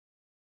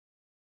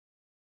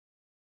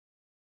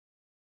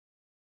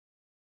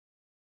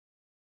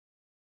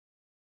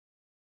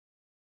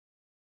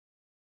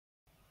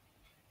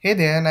Hey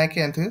there,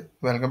 Nike Anthony.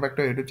 Welcome back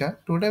to our YouTube channel.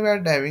 Today we are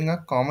diving a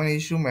common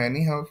issue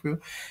many of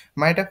you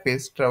might have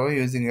faced trouble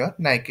using your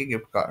Nike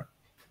gift card.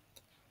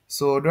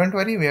 So don't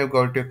worry, we have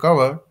got you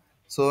covered.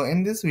 So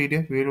in this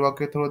video, we will walk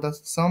you through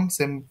some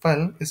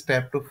simple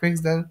step to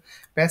fix the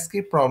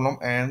pesky problem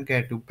and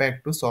get you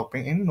back to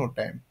shopping in no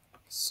time.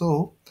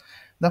 So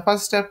the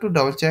first step to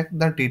double check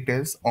the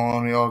details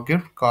on your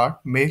gift card,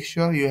 make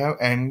sure you have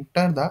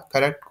entered the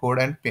correct code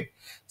and PIN.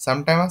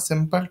 Sometimes a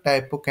simple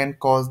typo can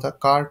cause the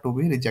card to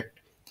be rejected.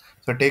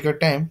 So take your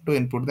time to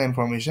input the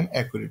information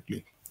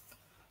accurately.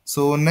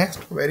 So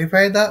next,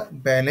 verify the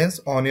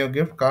balance on your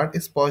gift card.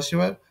 It's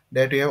possible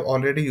that you have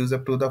already used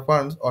up to the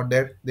funds or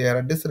that there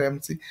are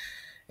discrepancy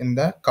in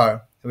the card.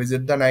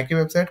 Visit the Nike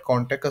website,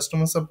 contact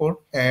customer support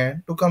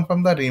and to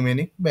confirm the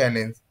remaining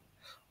balance.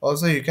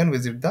 Also, you can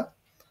visit the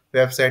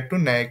website to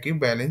Nike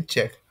balance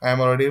check. I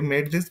am already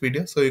made this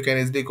video, so you can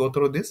easily go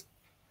through this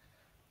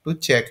to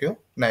check your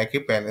Nike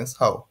balance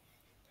how.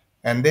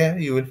 And there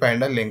you will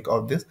find a link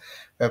of this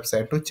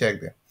website to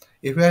check them.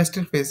 If you are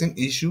still facing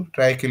issue,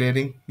 try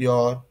clearing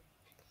your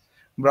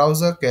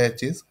browser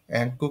caches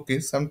and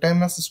cookies.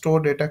 Sometimes store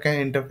data can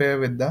interfere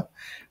with the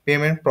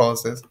payment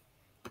process.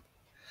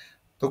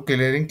 So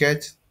clearing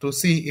cache to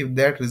see if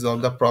that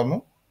resolve the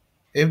problem.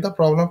 If the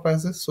problem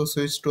persists, so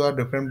switch to a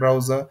different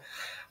browser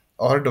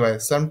or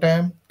device.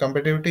 Sometimes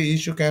compatibility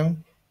issue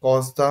can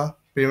cause the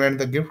prevent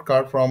the gift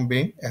card from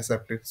being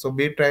accepted. So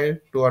be try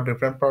to a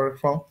different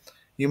platform.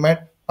 You might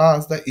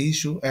pass the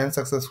issue and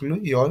successfully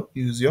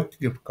use your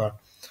gift card.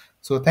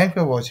 So thanks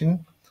for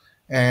watching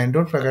and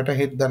don't forget to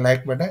hit the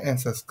like button and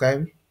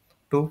subscribe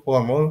to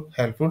for more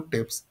helpful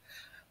tips.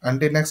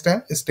 Until next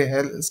time, stay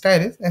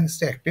stylish and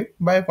stay active.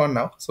 Bye for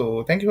now.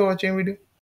 So thank you for watching video.